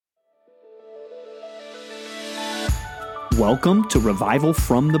Welcome to Revival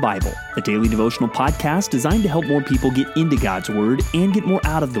from the Bible, a daily devotional podcast designed to help more people get into God's Word and get more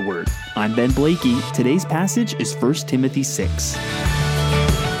out of the Word. I'm Ben Blakey. Today's passage is 1 Timothy 6.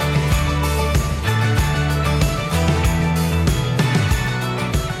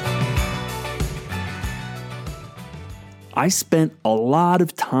 I spent a lot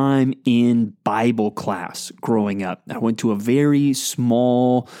of time in Bible class growing up. I went to a very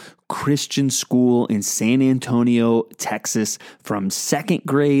small Christian school in San Antonio, Texas, from second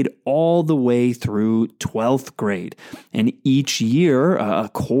grade all the way through 12th grade. And each year, a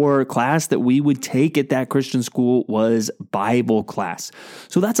core class that we would take at that Christian school was Bible class.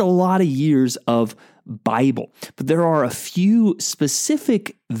 So that's a lot of years of Bible. But there are a few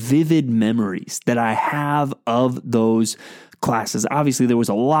specific vivid memories that I have of those classes. Obviously, there was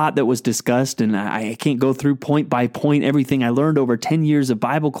a lot that was discussed, and I can't go through point by point everything I learned over 10 years of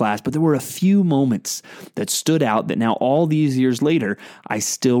Bible class, but there were a few moments that stood out that now all these years later, I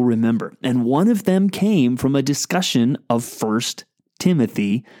still remember. And one of them came from a discussion of 1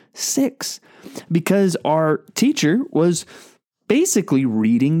 Timothy 6, because our teacher was basically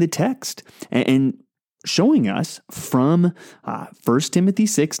reading the text and showing us from 1 Timothy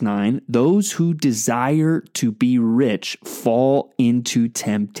 6:9, those who desire to be rich fall into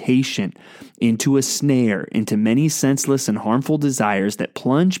temptation, into a snare, into many senseless and harmful desires that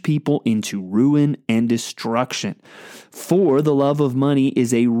plunge people into ruin and destruction. For the love of money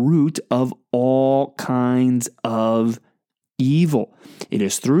is a root of all kinds of evil. It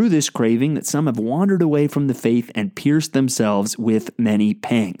is through this craving that some have wandered away from the faith and pierced themselves with many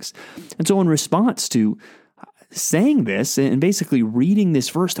pangs. And so in response to saying this and basically reading this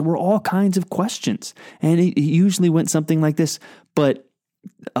verse, there were all kinds of questions. And it usually went something like this: but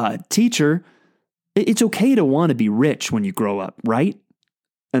teacher, it's okay to want to be rich when you grow up, right?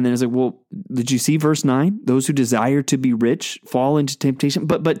 And then it's like, well, did you see verse 9? Those who desire to be rich fall into temptation.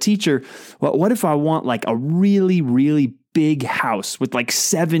 But teacher, what if I want like a really, really big house with like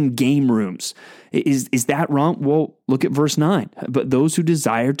 7 game rooms? Is that wrong? Well, look at verse 9. But those who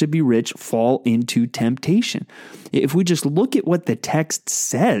desire to be rich fall into temptation. If we just look at what the text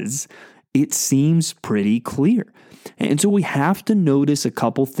says, it seems pretty clear. And so we have to notice a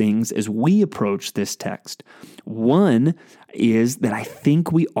couple things as we approach this text. One is that I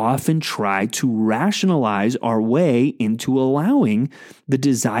think we often try to rationalize our way into allowing the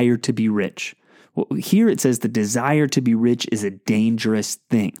desire to be rich. Well, here it says the desire to be rich is a dangerous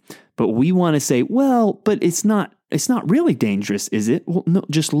thing. But we want to say, well, but it's not really dangerous, is it? Well, no,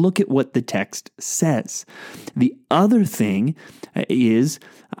 just look at what the text says. The other thing is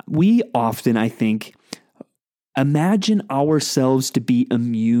we often, I think, imagine ourselves to be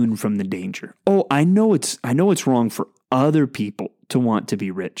immune from the danger. Oh, I know it's wrong for other people to want to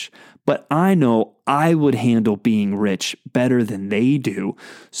be rich, but I know I would handle being rich better than they do.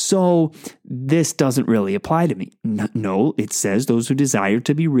 So this doesn't really apply to me. No, it says those who desire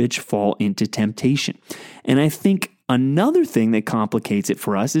to be rich fall into temptation. And I think another thing that complicates it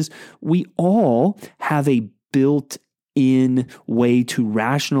for us is we all have a built-in way to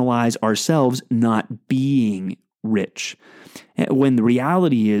rationalize ourselves not being rich. When the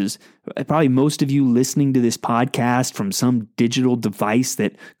reality is, probably most of you listening to this podcast from some digital device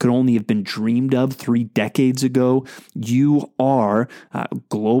that could only have been dreamed of 3 decades ago, you are,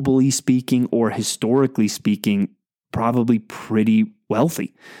 globally speaking or historically speaking, probably pretty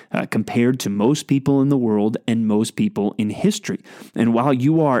wealthy compared to most people in the world and most people in history. And while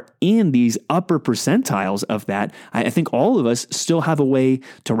you are in these upper percentiles of that, I think all of us still have a way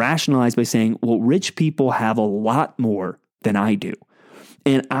to rationalize by saying, well, rich people have a lot more than I do.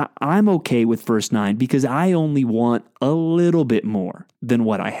 And I'm okay with verse 9 because I only want a little bit more than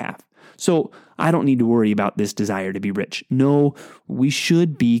what I have. So I don't need to worry about this desire to be rich. No, we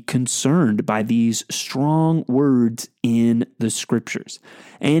should be concerned by these strong words in the scriptures.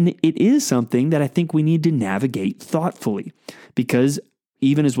 And it is something that I think we need to navigate thoughtfully, because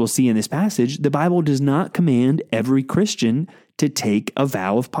even as we'll see in this passage, the Bible does not command every Christian to take a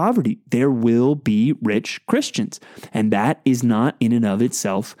vow of poverty. There will be rich Christians, and that is not in and of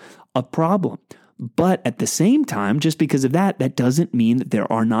itself a problem. But at the same time, just because of that, that doesn't mean that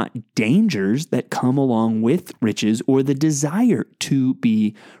there are not dangers that come along with riches or the desire to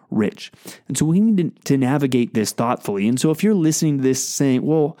be rich. And so we need to navigate this thoughtfully. And so if you're listening to this saying,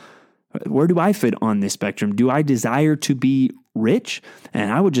 well, where do I fit on this spectrum? Do I desire to be rich?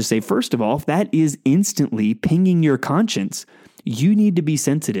 And I would just say, first of all, if that is instantly pinging your conscience, You need to be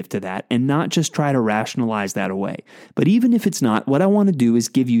sensitive to that and not just try to rationalize that away. But even if it's not, what I want to do is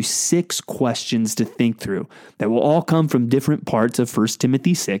give you 6 questions to think through that will all come from different parts of 1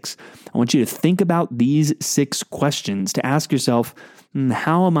 Timothy 6. I want you to think about these 6 questions to ask yourself,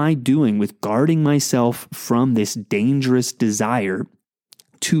 how am I doing with guarding myself from this dangerous desire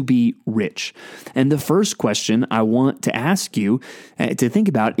to be rich? And the first question I want to ask you to think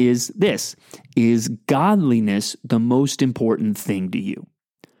about is this: is godliness the most important thing to you?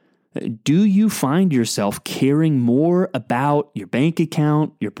 Do you find yourself caring more about your bank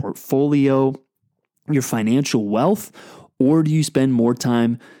account, your portfolio, your financial wealth, or do you spend more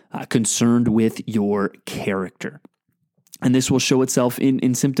time concerned with your character? And this will show itself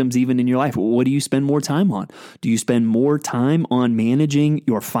in symptoms even in your life. What do you spend more time on? Do you spend more time on managing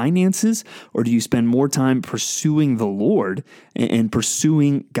your finances, or do you spend more time pursuing the Lord and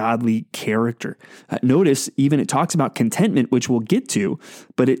pursuing godly character? Notice even it talks about contentment, which we'll get to,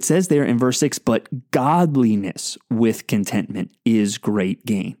 but it says there in verse 6, but godliness with contentment is great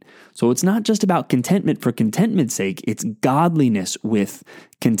gain. So it's not just about contentment for contentment's sake, it's godliness with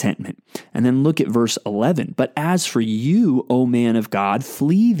contentment. And then look at verse 11. But as for you, O man of God,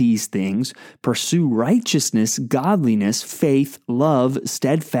 flee these things, pursue righteousness, godliness, faith, love,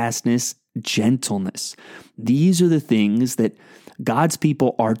 steadfastness, gentleness. These are the things that God's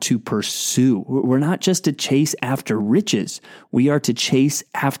people are to pursue. We're not just to chase after riches. We are to chase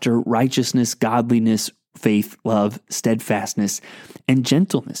after righteousness, godliness, faith, love, steadfastness, and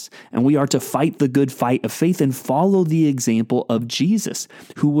gentleness. And we are to fight the good fight of faith and follow the example of Jesus,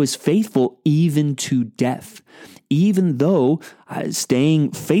 who was faithful even to death. Even though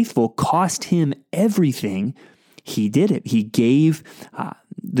staying faithful cost him everything, he did it. He gave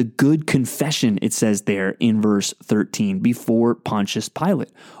the good confession, it says there in verse 13, before Pontius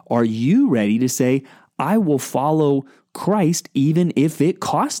Pilate. Are you ready to say, I will follow Christ even if it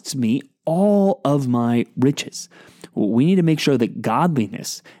costs me all of my riches? We need to make sure that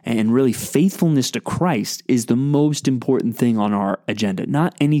godliness and really faithfulness to Christ is the most important thing on our agenda,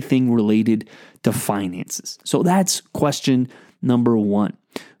 not anything related to finances. So that's question number 1.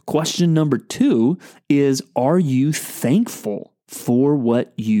 Question number 2 is, are you thankful for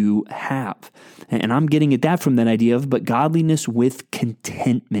what you have? And I'm getting at that from that idea of, but godliness with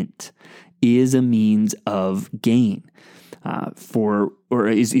contentment is a means of gain.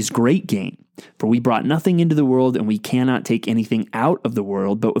 Is great gain. For we brought nothing into the world, and we cannot take anything out of the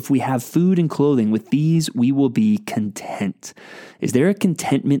world. But if we have food and clothing, with these we will be content. Is there a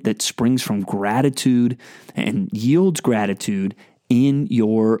contentment that springs from gratitude and yields gratitude in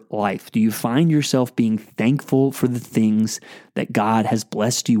your life? Do you find yourself being thankful for the things that God has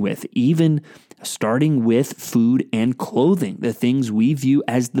blessed you with, even starting with food and clothing, the things we view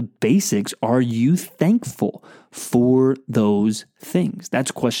as the basics? Are you thankful for those things? That's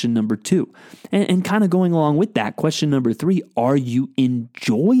question number 2. And kind of going along with that, question number 3, are you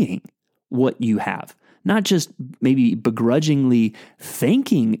enjoying what you have? Not just maybe begrudgingly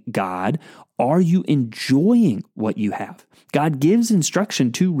thanking God. Are you enjoying what you have? God gives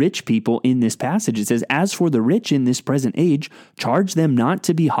instruction to rich people in this passage. It says, as for the rich in this present age, charge them not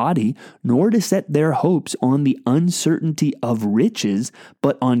to be haughty, nor to set their hopes on the uncertainty of riches,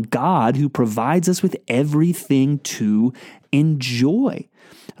 but on God who provides us with everything to enjoy.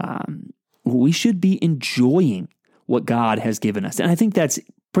 We should be enjoying what God has given us. And I think that's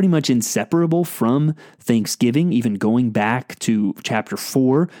pretty much inseparable from Thanksgiving, even going back to chapter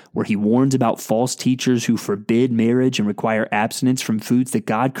 4, where he warns about false teachers who forbid marriage and require abstinence from foods that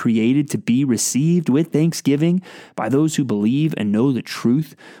God created to be received with thanksgiving by those who believe and know the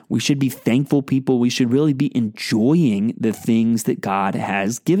truth. We should be thankful people. We should really be enjoying the things that God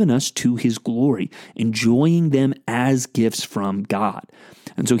has given us to his glory, enjoying them as gifts from God.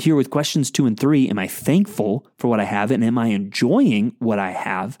 And so here with questions 2 and 3, am I thankful for what I have, and am I enjoying what I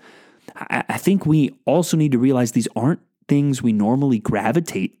have? I think we also need to realize these aren't things we normally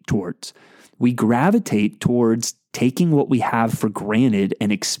gravitate towards. We gravitate towards taking what we have for granted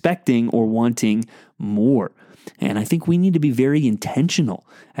and expecting or wanting more. And I think we need to be very intentional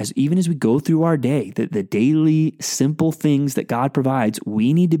even as we go through our day, the daily simple things that God provides.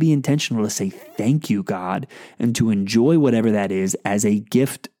 We need to be intentional to say, thank you, God, and to enjoy whatever that is as a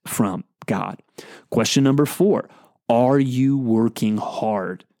gift from God. Question number 4, are you working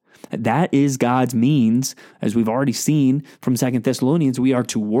hard? That is God's means. As we've already seen from 2 Thessalonians, we are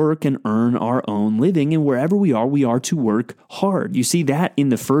to work and earn our own living. And wherever we are to work hard. You see that in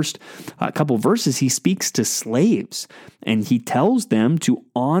the first couple verses, he speaks to slaves and he tells them to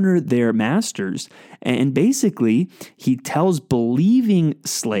honor their masters. And basically, he tells believing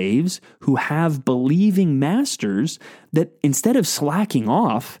slaves who have believing masters that instead of slacking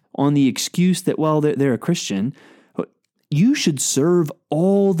off on the excuse that, well, they're a Christian, you should serve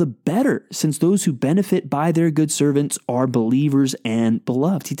all the better, since those who benefit by their good servants are believers and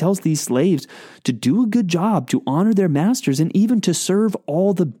beloved. He tells these slaves to do a good job, to honor their masters, and even to serve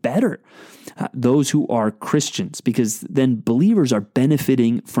all the better those who are Christians, because then believers are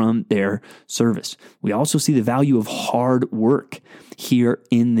benefiting from their service. We also see the value of hard work here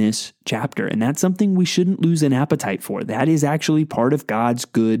in this chapter, and that's something we shouldn't lose an appetite for. That is actually part of God's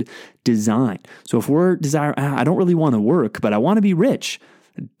good design. So if we're desiring, I don't really want to work, but I want to be rich,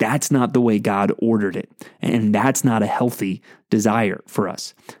 that's not the way God ordered it, and that's not a healthy desire for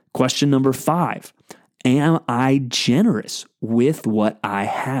us. Question number 5, am I generous with what I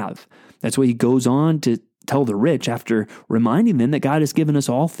have? That's what he goes on to tell the rich after reminding them that God has given us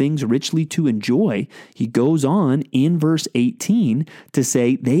all things richly to enjoy. He goes on in verse 18 to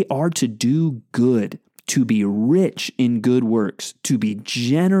say they are to do good, to be rich in good works, to be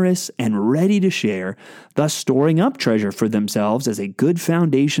generous and ready to share, thus storing up treasure for themselves as a good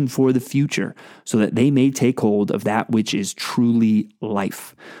foundation for the future, so that they may take hold of that which is truly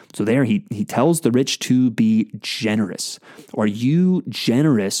life. So there he tells the rich to be generous. Are you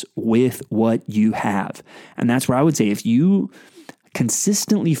generous with what you have? And that's where I would say, if you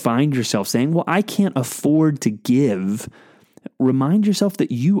consistently find yourself saying, well, I can't afford to give, remind yourself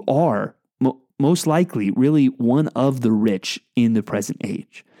that you are most likely really one of the rich in the present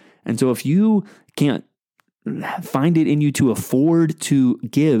age. And so if you can't find it in you to afford to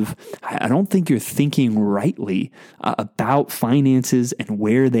give, I don't think you're thinking rightly about finances and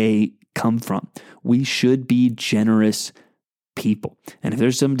where they come from. We should be generous people. And if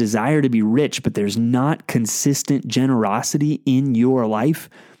there's some desire to be rich, but there's not consistent generosity in your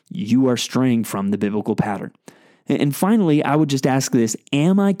life, you are straying from the biblical pattern. And finally, I would just ask this,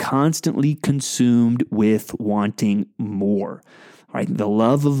 am I constantly consumed with wanting more? Right? The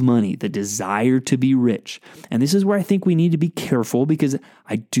love of money, the desire to be rich. And this is where I think we need to be careful, because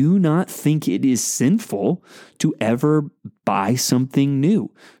I do not think it is sinful to ever buy something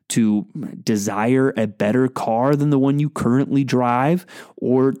new, to desire a better car than the one you currently drive,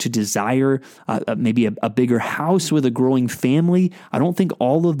 or to desire maybe a bigger house with a growing family. I don't think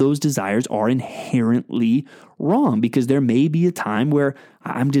all of those desires are inherently wrong, because there may be a time where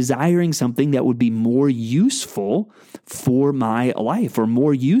I'm desiring something that would be more useful for my life, or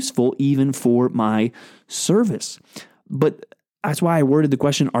more useful even for my service. But that's why I worded the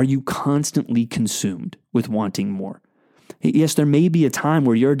question, are you constantly consumed with wanting more? Yes, there may be a time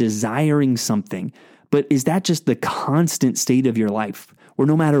where you're desiring something, but is that just the constant state of your life? Where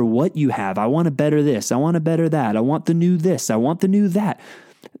no matter what you have, I want to better this, I want to better that, I want the new this, I want the new that.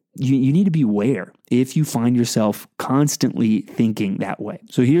 You need to be aware if you find yourself constantly thinking that way.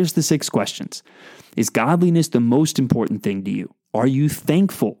 So here's the 6 questions. Is godliness the most important thing to you? Are you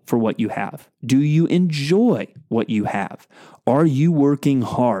thankful for what you have? Do you enjoy what you have? Are you working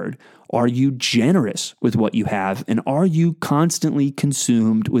hard? Are you generous with what you have? And are you constantly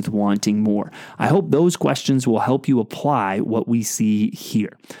consumed with wanting more? I hope those questions will help you apply what we see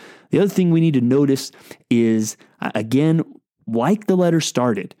here. The other thing we need to notice is, again, like the letter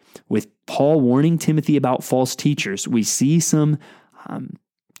started with Paul warning Timothy about false teachers, we see some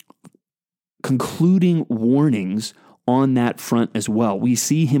concluding warnings on that front as well. We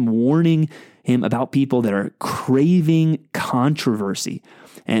see him warning him about people that are craving controversy.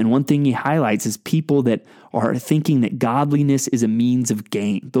 And one thing he highlights is people that are thinking that godliness is a means of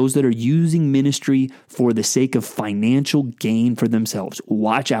gain. Those that are using ministry for the sake of financial gain for themselves.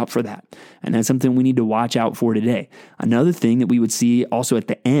 Watch out for that. And that's something we need to watch out for today. Another thing that we would see also at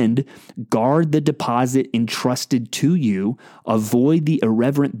the end, guard the deposit entrusted to you. Avoid the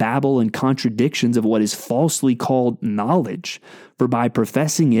irreverent babble and contradictions of what is falsely called knowledge. For by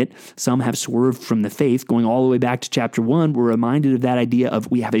professing it, some have swerved from the faith. Going all the way back to chapter 1, we're reminded of that idea of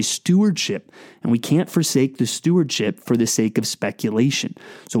we have a stewardship, and we can't forsake the stewardship for the sake of speculation.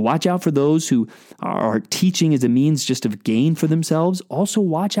 So watch out for those who are teaching as a means just of gain for themselves. Also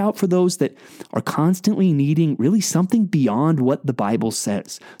watch out for those that are constantly needing really something beyond what the Bible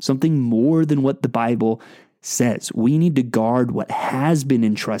says, something more than what the Bible says. We need to guard what has been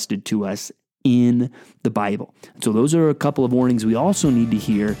entrusted to us in the Bible. So those are a couple of warnings we also need to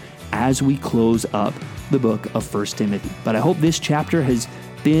hear as we close up the book of 1 Timothy. But I hope this chapter has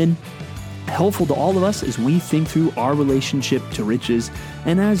been helpful to all of us as we think through our relationship to riches.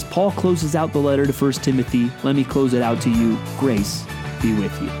 And as Paul closes out the letter to 1 Timothy, let me close it out to you. Grace be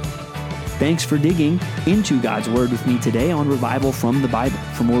with you. Thanks for digging into God's Word with me today on Revival from the Bible.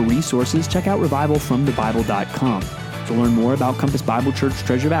 For more resources, check out revivalfromthebible.com. To learn more about Compass Bible Church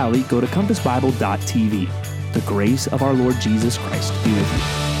Treasure Valley, go to compassbible.tv. The grace of our Lord Jesus Christ be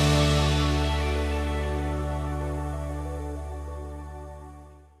with you.